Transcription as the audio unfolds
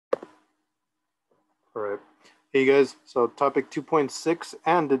All right. Hey guys, so topic 2.6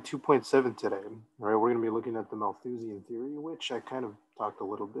 and the 2.7 today. All right, we're going to be looking at the Malthusian theory, which I kind of talked a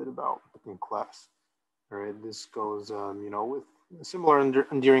little bit about in class. All right, this goes, with a similar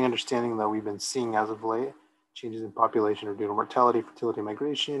enduring understanding that we've been seeing as of late. Changes in population are due to mortality, fertility,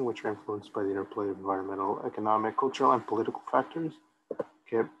 migration, which are influenced by the interplay of environmental, economic, cultural, and political factors.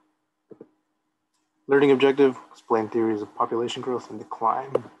 Okay. Learning objective, explain theories of population growth and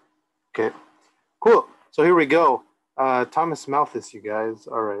decline. Okay. Cool. So here we go. Thomas Malthus, you guys.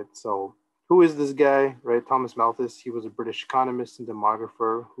 All right. So who is this guy? Right. Thomas Malthus. He was a British economist and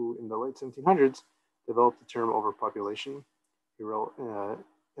demographer who, in the late 1700s, developed the term overpopulation. He wrote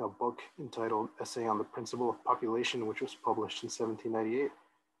a book entitled "Essay on the Principle of Population," which was published in 1798,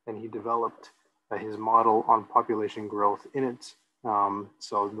 and he developed his model on population growth in it.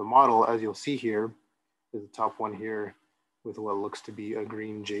 So the model, as you'll see here, is the top one here with what looks to be a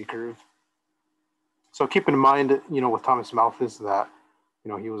green J curve. So keep in mind, with Thomas Malthus that,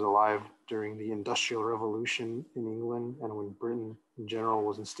 he was alive during the Industrial Revolution in England and when Britain in general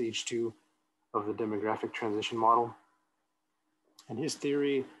was in stage 2 of the demographic transition model. And his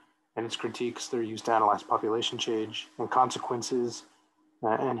theory and his critiques, they're used to analyze population change and consequences.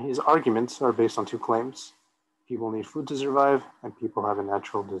 And his arguments are based on 2 claims. People need food to survive, and people have a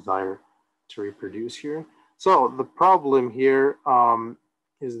natural desire to reproduce here. So the problem here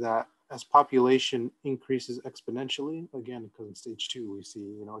is that as population increases exponentially, again, because in stage 2 we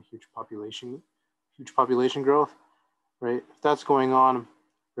see, huge population growth, right? If that's going on,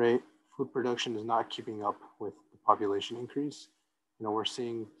 right, food production is not keeping up with the population increase. We're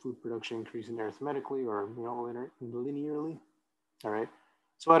seeing food production increasing arithmetically or linearly. All right.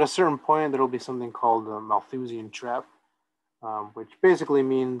 So at a certain point, there'll be something called the Malthusian trap, which basically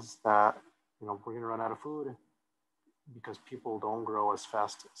means that we're going to run out of food because people don't grow as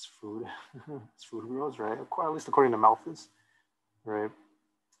fast as food grows, right? At least according to Malthus, right?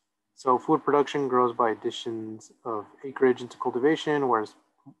 So food production grows by additions of acreage into cultivation, whereas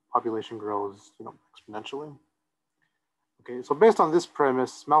population grows, exponentially. Okay, so based on this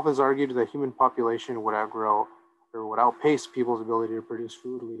premise, Malthus argued that human population would outgrow or would outpace people's ability to produce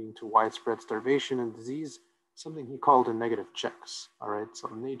food, leading to widespread starvation and disease, something he called a negative checks. All right, so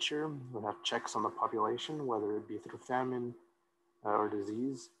nature would have checks on the population, whether it be through famine or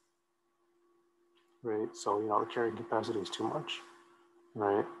disease. Right, so the carrying capacity is too much.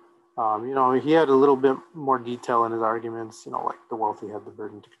 Right, he had a little bit more detail in his arguments. Like the wealthy had the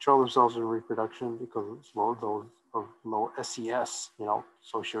burden to control themselves in reproduction because those of low SES,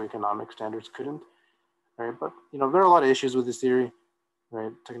 socioeconomic standards couldn't. Right, but there are a lot of issues with this theory.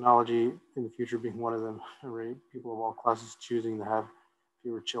 Right, technology in the future being one of them. Right, people of all classes choosing to have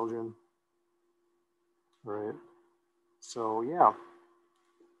fewer children. Right, so yeah,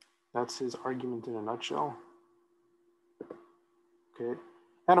 that's his argument in a nutshell. Okay,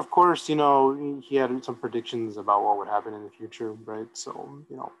 and of course, he had some predictions about what would happen in the future. Right, so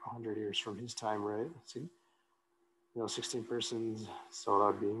 100 years from his time, right? 16 persons, so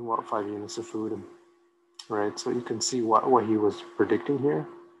that'd be 5 units of food. Right, so you can see what he was predicting here.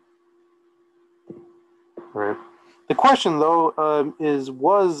 Right. The question, though, is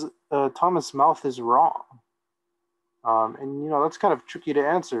was Thomas Malthus wrong? And that's kind of tricky to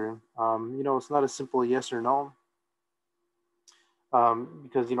answer. It's not a simple yes or no.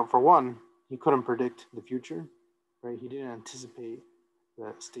 Because for one, he couldn't predict the future, right? He didn't anticipate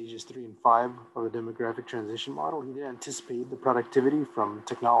the stages 3 and 5 of the demographic transition model. He didn't anticipate the productivity from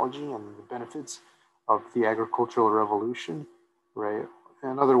technology and the benefits of the agricultural revolution, right?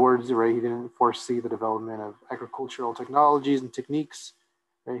 In other words, right, he didn't foresee the development of agricultural technologies and techniques.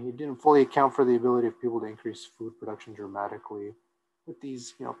 Right? He didn't fully account for the ability of people to increase food production dramatically with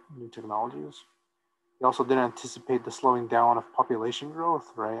these, new technologies. He also didn't anticipate the slowing down of population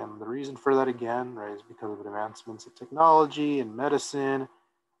growth, right? And the reason for that, again, right, is because of advancements in technology and medicine,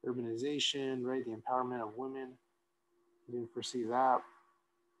 urbanization, right, the empowerment of women. He didn't foresee that,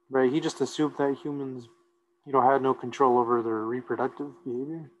 right? He just assumed that humans, had no control over their reproductive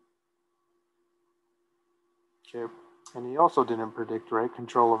behavior. Okay, and he also didn't predict, right,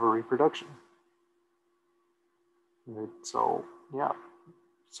 control over reproduction. Right? So, yeah.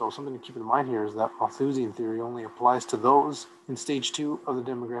 So something to keep in mind here is that Malthusian theory only applies to those in stage 2 of the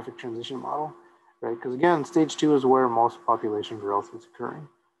demographic transition model, right? Because again, stage 2 is where most population growth is occurring.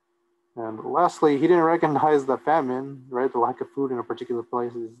 And lastly, he didn't recognize that famine, right? The lack of food in a particular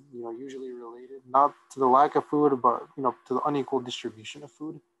place is, usually related not to the lack of food, but to the unequal distribution of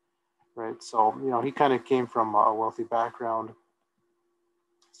food, right? So he kind of came from a wealthy background,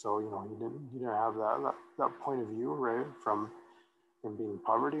 so he didn't have that point of view, right, from him being in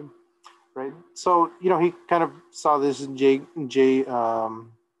poverty. right? So, you know, he kind of saw this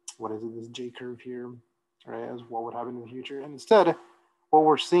what is it, this J curve here, right, as what would happen in the future. And instead, what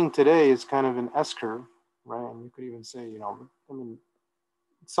we're seeing today is kind of an S curve, right? And you could even say, you know, I mean,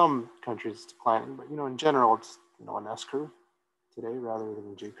 some countries it's declining, but, you know, in general, it's, you know, an S curve today rather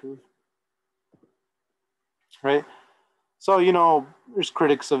than a J curve, right? So, you know, there's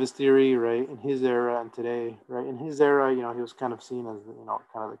critics of his theory, right, in his era and today, right? In his era, you know, he was kind of seen as, you know,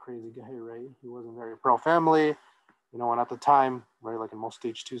 kind of the crazy guy, right? He wasn't very pro-family, you know, and at the time, right, like in most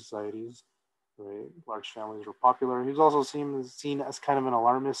stage two societies, right, large families were popular. He was also seen as kind of an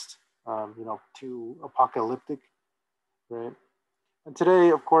alarmist, you know, too apocalyptic, right? And today,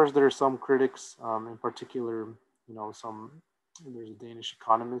 of course, there are some critics, in particular, you know, there's a Danish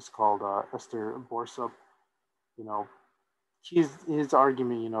economist called Esther Borsuk, you know, his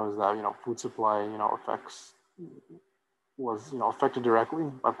argument, you know, is that, you know, food supply, you know, was, you know, affected directly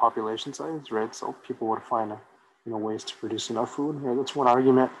by population size, right? So people would find, you know, ways to produce enough food. Right? That's one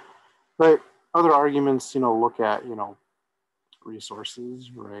argument, right? Other arguments, you know, look at, you know, resources,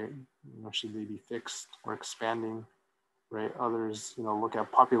 right? You know, should they be fixed or expanding, right? Others, you know, look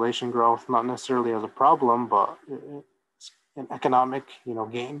at population growth, not necessarily as a problem, but it's an economic, you know,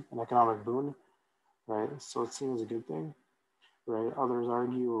 gain, an economic boon, right? So it's seen as a good thing, right? Others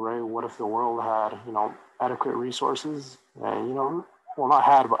argue, right, what if the world had, you know, adequate resources, and, you know, well, not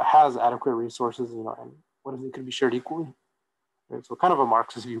had, but has adequate resources, you know, and what if they could be shared equally, right? So kind of a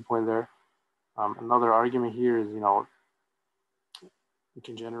Marxist viewpoint there. Another argument here is, you know, we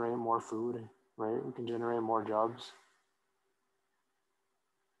can generate more food, right? We can generate more jobs.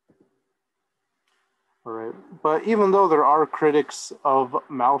 All right. But even though there are critics of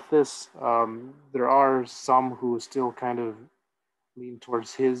Malthus, there are some who still kind of lean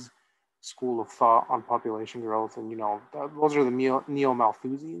towards his school of thought on population growth. And, you know, those are the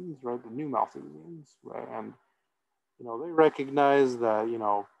neo-Malthusians, right? The new Malthusians, right? And, you know, they recognize that, you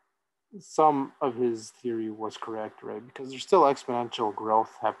know, some of his theory was correct, right? Because there's still exponential growth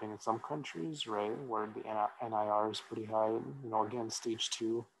happening in some countries, right? Where the NIR is pretty high, you know, again, stage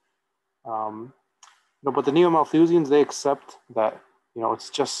two. No, but the neo-Malthusians, they accept that, you know,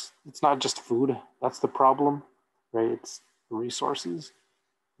 it's not just food that's the problem, right? It's resources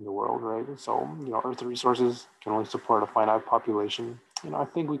in the world, right? So, you know, Earth resources can only support a finite population. You know, I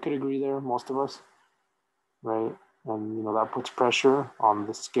think we could agree there, most of us, right? And, you know, that puts pressure on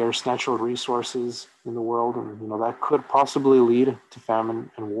the scarce natural resources in the world, and, you know, that could possibly lead to famine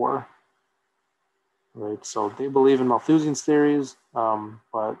and war, right? So they believe in Malthusian's theories,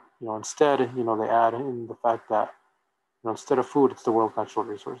 but, you know, instead, you know, they add in the fact that, you know, instead of food, it's the world's natural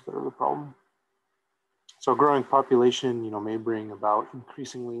resources that are the problem. So growing population, you know, may bring about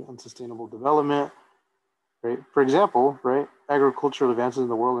increasingly unsustainable development, right? For example, right, agricultural advances in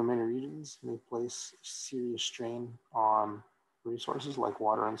the world in many regions may place serious strain on resources like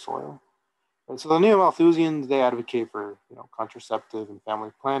water and soil. Right? So the neo-Malthusians, they advocate for, you know, contraceptive and family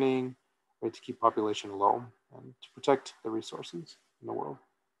planning, right, to keep population low and to protect the resources in the world.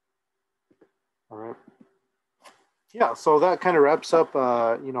 All right. Yeah, so that kind of wraps up,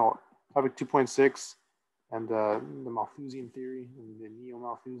 you know, topic 2.6 and the Malthusian theory and the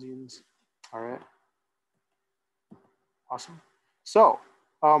neo-Malthusians. All right. Awesome. So,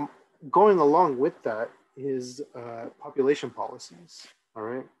 going along with that is population policies. All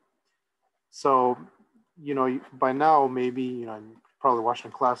right. So, you know, by now, maybe, you know, you probably watched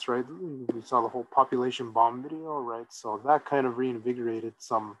in class, right? We saw the whole population bomb video, right? So that kind of reinvigorated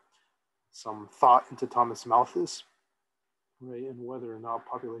some thought into Thomas Malthus, right? And whether or not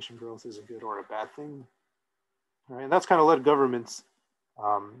population growth is a good or a bad thing. Right. And that's kind of led governments,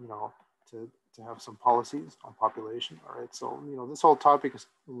 you know, to have some policies on population. All right. So, you know, this whole topic is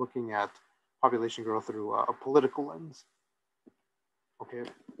looking at population growth through a political lens. Okay.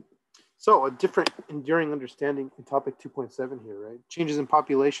 So a different enduring understanding in topic 2.7 here, right? Changes in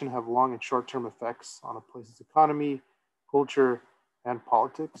population have long and short-term effects on a place's economy, culture, and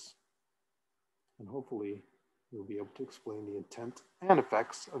politics. And hopefully we'll be able to explain the intent and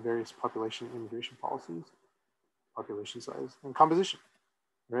effects of various population and immigration policies, population size, and composition,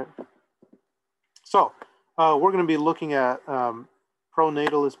 right? So we're going to be looking at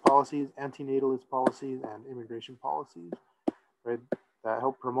pro-natalist policies, anti-natalist policies, and immigration policies, right, that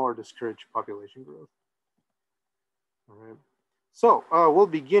help promote or discourage population growth. All right. So we'll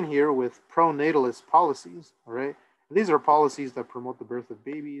begin here with pro-natalist policies. All right. These are policies that promote the birth of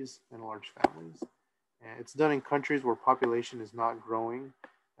babies and large families. And it's done in countries where population is not growing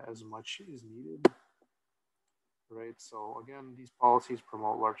as much as needed. Right. So again, these policies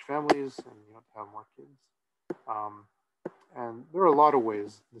promote large families and, you know, to have more kids. And there are a lot of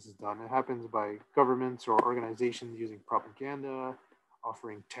ways this is done. It happens by governments or organizations using propaganda,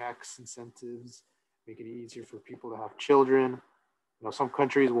 offering tax incentives, making it easier for people to have children. Some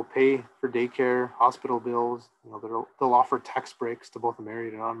countries will pay for daycare, hospital bills. They'll offer tax breaks to both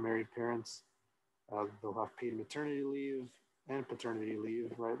married and unmarried parents. They'll have paid maternity leave and paternity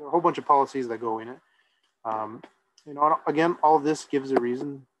leave, right? There are a whole bunch of policies that go in it. Again, all this gives a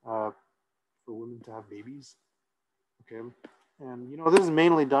reason for women to have babies. Okay, and this is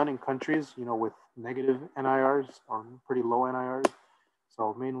mainly done in countries with negative NIRs or pretty low NIRs.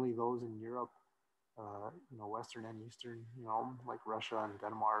 So mainly those in Europe, Western and Eastern, like Russia and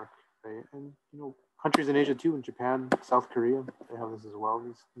Denmark, right? And countries in Asia too, in Japan, South Korea, they have this as well.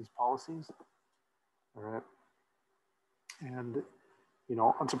 These policies, all right. And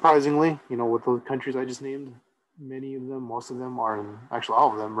unsurprisingly, with those countries I just named, many of them, most of them are in, actually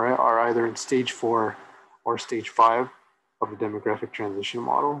all of them, right, are either in stage 4 or stage 5 of the demographic transition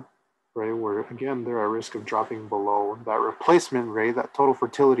model, right, where again they're at risk of dropping below that replacement rate, that total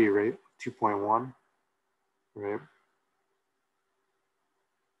fertility rate, 2.1, right?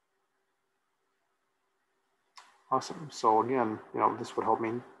 Awesome. So again, this would help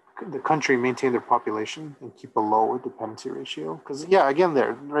the country maintain their population and keep a low dependency ratio. Because yeah, again,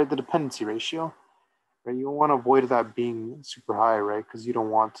 right, the dependency ratio, right? You want to avoid that being super high, right? Because you don't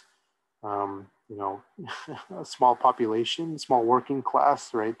want, a small population, small working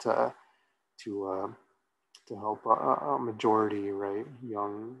class, right, to help a majority, right,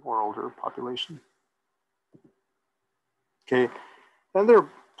 young or older population. Okay, and there are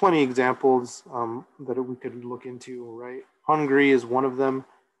plenty of examples that we could look into, right? Hungary is one of them.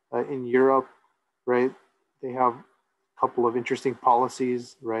 In Europe, right, they have a couple of interesting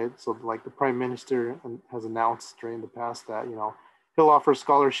policies, right? So like the prime minister has announced during the past that, he'll offer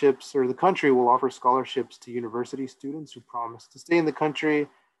scholarships, or the country will offer scholarships to university students who promise to stay in the country.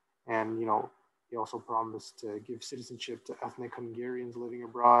 And, he also promised to give citizenship to ethnic Hungarians living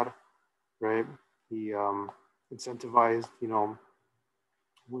abroad, right? He incentivized,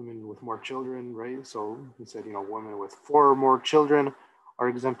 women with more children, right? So he said, women with 4 or more children are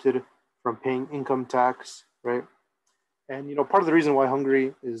exempted from paying income tax, right? And, part of the reason why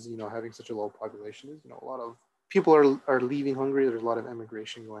Hungary is, having such a low population is, a lot of people are leaving Hungary. There's a lot of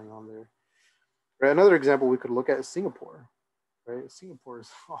immigration going on there. Right? Another example we could look at is Singapore, right? Singapore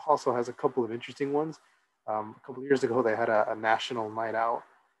also has a couple of interesting ones. A couple of years ago, they had a national night out,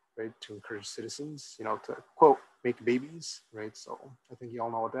 right, to encourage citizens, to quote, make babies, right? So I think you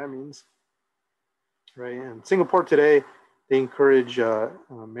all know what that means, right? And Singapore today, they encourage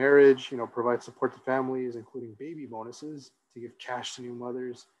marriage, provide support to families, including baby bonuses to give cash to new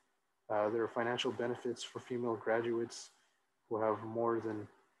mothers. There are financial benefits for female graduates who have more than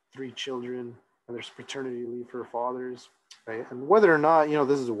 3 children, and there's paternity leave for fathers, right? And whether or not,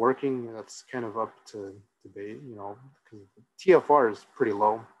 this is working, that's kind of up to debate, because TFR is pretty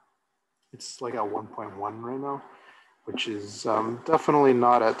low. It's like at 1.1 right now, which is definitely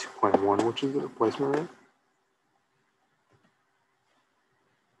not at 2.1, which is the replacement rate.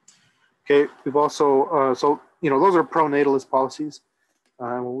 Okay, we've also, those are pro-natalist policies.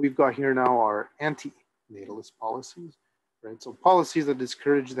 What we've got here now are anti-natalist policies, right? So policies that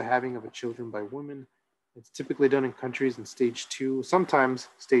discourage the having of children by women. It's typically done in countries in stage 2, sometimes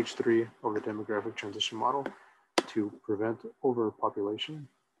stage 3 of the demographic transition model to prevent overpopulation.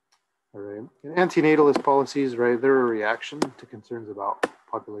 All right. And anti-natalist policies, right, they're a reaction to concerns about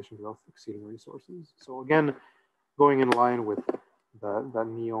population growth exceeding resources. So again, going in line with that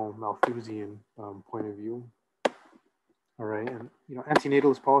neo-Malthusian point of view. All right, and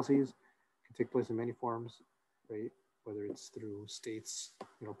anti-natalist policies can take place in many forms, right? Whether it's through states,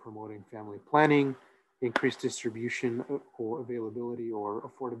 promoting family planning, increased distribution or availability or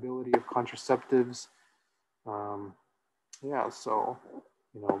affordability of contraceptives. So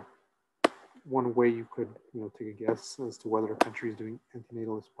one way you could take a guess as to whether a country is doing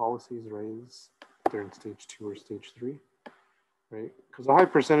anti-natalist policies, right, is they're in stage 2 or stage 3, right? Because a high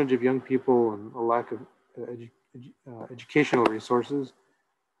percentage of young people and a lack of educational resources,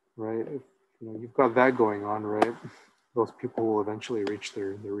 right? If you've got that going on, right, those people will eventually reach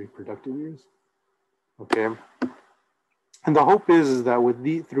their reproductive years. Okay, and the hope is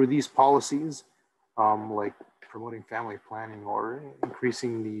that through these policies, like promoting family planning or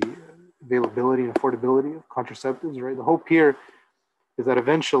increasing the availability and affordability of contraceptives, right? The hope here is that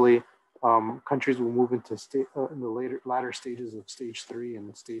eventually countries will move into in the latter stages of stage 3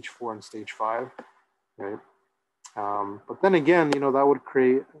 and stage 4 and stage 5, right? But then again, that would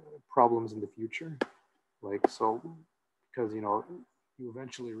create problems in the future, like because you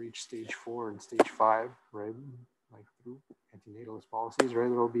eventually reach stage 4 and stage 5, right? like through antinatalist policies, right?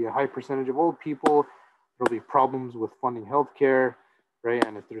 There will be a high percentage of old people. There will be problems with funding healthcare, right?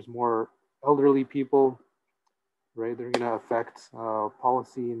 And if there's more elderly people, right, they're going to affect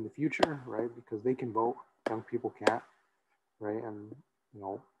policy in the future, right? Because they can vote, young people can't, right? And you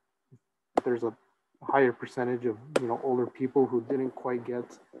know, if there's a higher percentage of older people who didn't quite get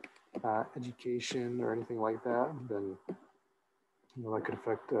education or anything like that, then that could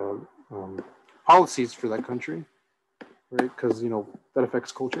affect policies for that country, right? Because that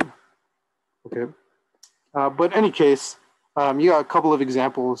affects culture. Okay, but in any case, you got a couple of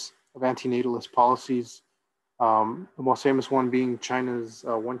examples of antinatalist policies. The most famous one being China's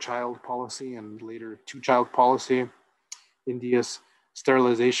one-child policy and later two-child policy, India's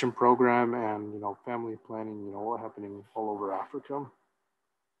sterilization program, and family planning. Happening all over Africa,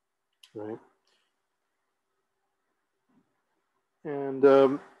 right?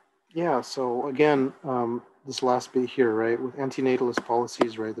 And yeah, so again, this last bit here, right, with antinatalist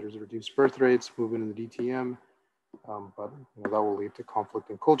policies, right, there's reduced birth rates, movement in the DTM, but that will lead to conflict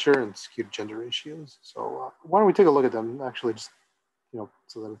in culture and skewed gender ratios. So why don't we take a look at them, actually, just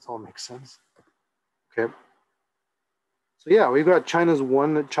so that it all makes sense. Okay. So yeah, we've got China's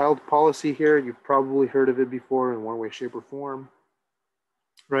one-child policy here. You've probably heard of it before in one way, shape, or form,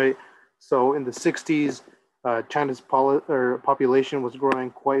 right? So in the 60s, China's population was growing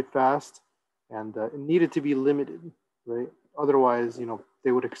quite fast, and it needed to be limited, right? Otherwise,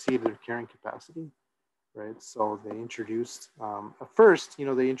 they would exceed their carrying capacity, right? So they introduced, at first,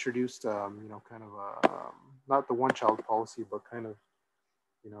 they introduced, kind of not the one-child policy, but kind of,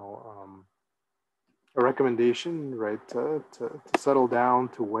 a recommendation, right, to settle down,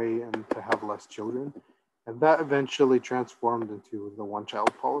 to wait, and to have less children. And that eventually transformed into the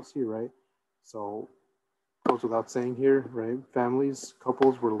one-child policy, right? So goes without saying here, right? Families,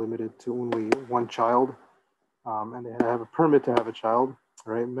 couples were limited to only one child, and they had to have a permit to have a child,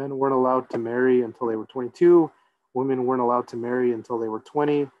 right? Men weren't allowed to marry until they were 22. Women weren't allowed to marry until they were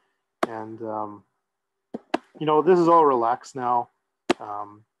 20. And, this is all relaxed now,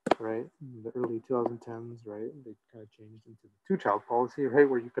 right? In the early 2010s, right? They kind of changed into the two-child policy, right?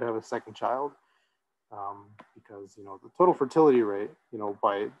 Where you could have a second child. Because the total fertility rate,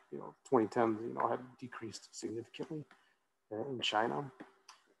 by 2010s, had decreased significantly in China.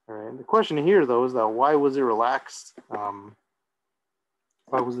 All right. And the question here, though, is that why was it relaxed?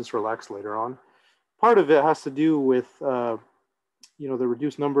 Why was this relaxed later on? Part of it has to do with the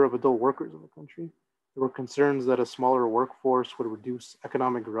reduced number of adult workers in the country. There were concerns that a smaller workforce would reduce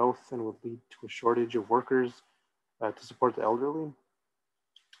economic growth and would lead to a shortage of workers to support the elderly.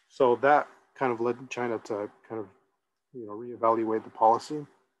 So that kind of led China to kind of, reevaluate the policy.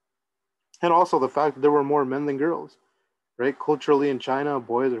 And also the fact that there were more men than girls, right? Culturally in China,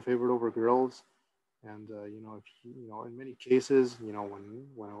 boys are favored over girls. And, in many cases, when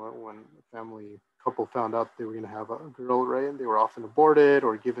a family couple found out they were going to have a girl, right, they were often aborted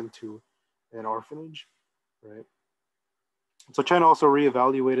or given to an orphanage, right? So China also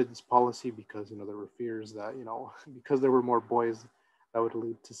reevaluated this policy because, there were fears that, because there were more boys, that would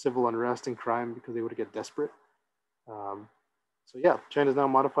lead to civil unrest and crime because they would get desperate. So yeah, China's now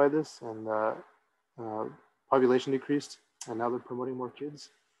modified this, and population decreased, and now they're promoting more kids.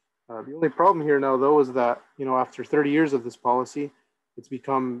 The only problem here now, though, is that after 30 years of this policy, it's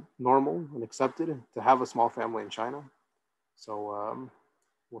become normal and accepted to have a small family in China. So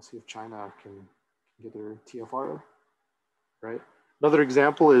we'll see if China can get their TFR up, right? Another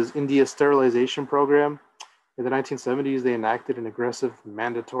example is India's sterilization program. In the 1970s, they enacted an aggressive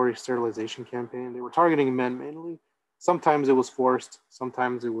mandatory sterilization campaign. They were targeting men mainly. Sometimes it was forced.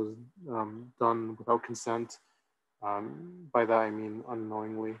 Sometimes it was done without consent. By that, I mean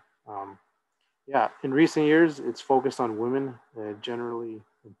unknowingly. Yeah, in recent years, it's focused on women, generally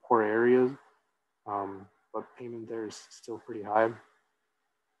in poor areas, but payment there is still pretty high.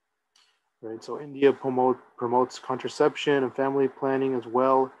 Right, so India promotes contraception and family planning as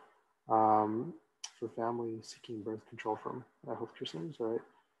well. For family seeking birth control from healthcare centers, right?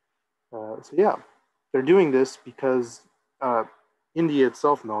 So yeah, they're doing this because India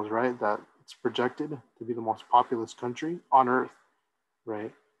itself knows, right, that it's projected to be the most populous country on Earth,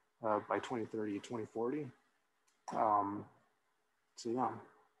 right, by 2030, 2040. So yeah,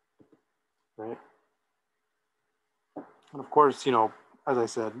 right. And of course, as I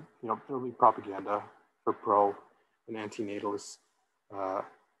said, there'll be propaganda for pro and antinatalist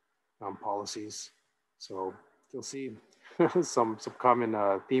policies. So you'll see some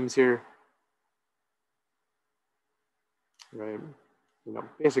common themes here, right?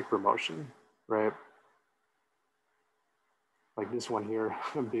 Basic promotion, right? Like this one here,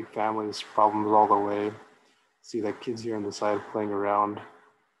 big families, problems all the way. See that kids here on the side playing around.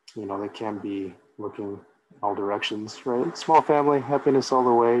 You know, they can be looking all directions, right? Small family, happiness all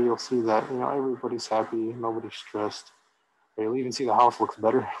the way. You'll see that, you know, everybody's happy, nobody's stressed. You'll even see the house looks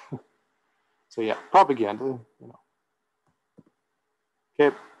better. So yeah, propaganda, you know.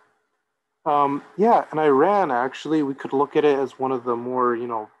 Okay. Yeah, and Iran, actually, we could look at it as one of the more, you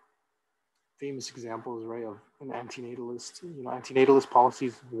know, famous examples, right, of an antinatalist, you know, antinatalist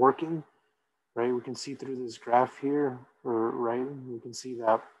policies working, right? We can see through this graph here, right? We can see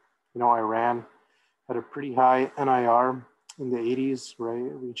that, you know, Iran had a pretty high NIR in the 80s,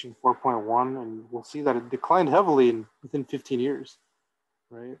 right, reaching 4.1, and we'll see that it declined heavily within 15 years,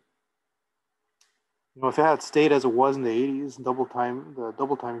 right? You know, if it had stayed as it was in the 80s, the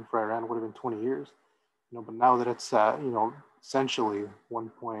double timing for Iran would have been 20 years. You know, but now that it's at, you know, essentially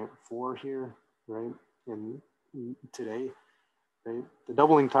 1.4 here, right, in today, right, the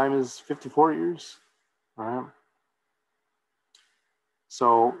doubling time is 54 years, all right?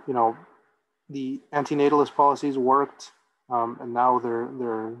 So, you know, the antinatalist policies worked, and now they're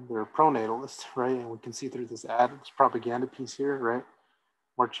pronatalist, right? And we can see through this ad, this propaganda piece here, right?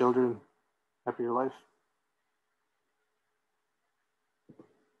 More children, happier life.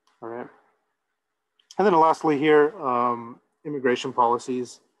 All right. And then lastly here, immigration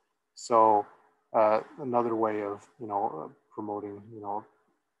policies. So another way of, you know, promoting, you know,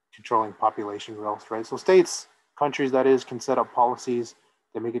 controlling population growth, right? So states, countries that is, can set up policies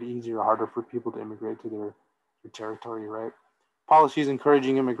that make it easier or harder for people to immigrate to their territory, right? Policies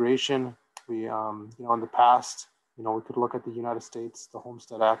encouraging immigration. We, you know, in the past, you know, we could look at the United States, the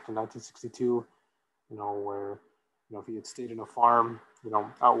Homestead Act in 1962, you know, where, you know, if you had stayed in a farm, you know,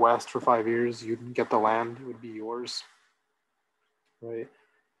 out west for 5 years, you'd get the land, it would be yours, right?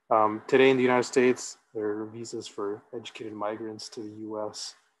 Today in the United States, there are visas for educated migrants to the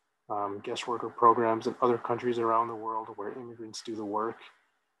US, guest worker programs in other countries around the world where immigrants do the work.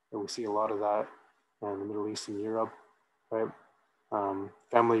 And we see a lot of that in the Middle East and Europe, right?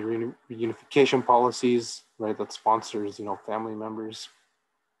 Family reunification policies, right? That sponsors, you know, family members.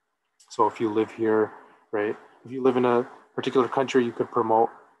 So if you live here, right? If you live in a particular country, you could promote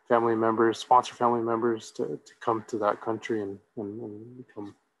family members, sponsor family members to come to that country and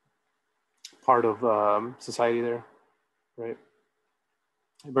become part of society there, right?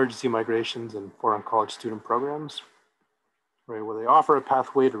 Emergency migrations and foreign college student programs, right, where they offer a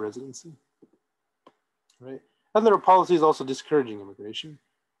pathway to residency, right? And there are policies also discouraging immigration,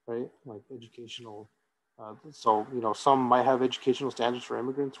 right, like educational. So, you know, some might have educational standards for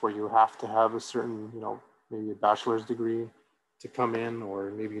immigrants where you have to have a certain, you know, maybe a bachelor's degree to come in, or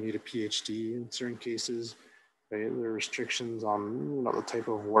maybe you need a PhD in certain cases, right? There are restrictions on, you know, the type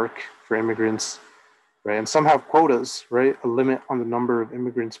of work for immigrants, right? And some have quotas, right? A limit on the number of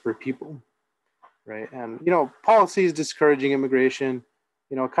immigrants per people, right? And, you know, policies discouraging immigration,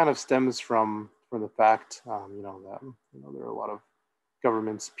 you know, kind of stems from the fact, you know, that, you know, there are a lot of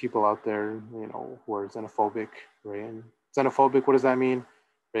governments, people out there, you know, who are xenophobic, right? And xenophobic, what does that mean?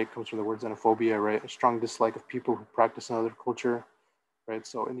 Right, it comes from the word xenophobia, right? A strong dislike of people who practice another culture, right?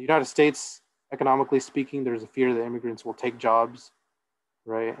 So in the United States, economically speaking, there's a fear that immigrants will take jobs,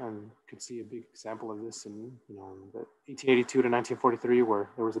 right? And you could see a big example of this in, you know, the 1882 to 1943, where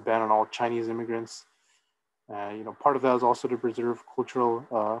there was a ban on all Chinese immigrants. You know, part of that is also to preserve cultural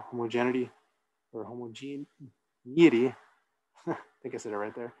homogeneity or homogeneity. I think I said it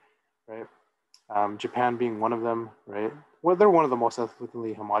right there, right? Japan being one of them, right? Well, they're one of the most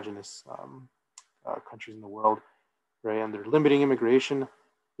ethnically homogenous countries in the world, right? And they're limiting immigration,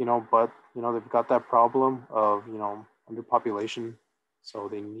 you know, but, you know, they've got that problem of, you know, underpopulation. So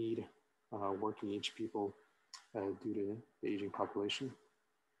they need working age people due to the aging population.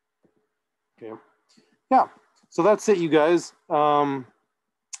 Okay. Yeah. So that's it, you guys. If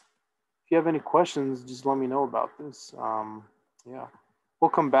you have any questions, just let me know about this. Yeah. We'll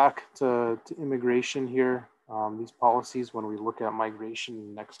come back to immigration here, these policies, when we look at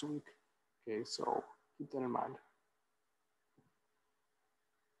migration next week. Okay, so keep that in mind.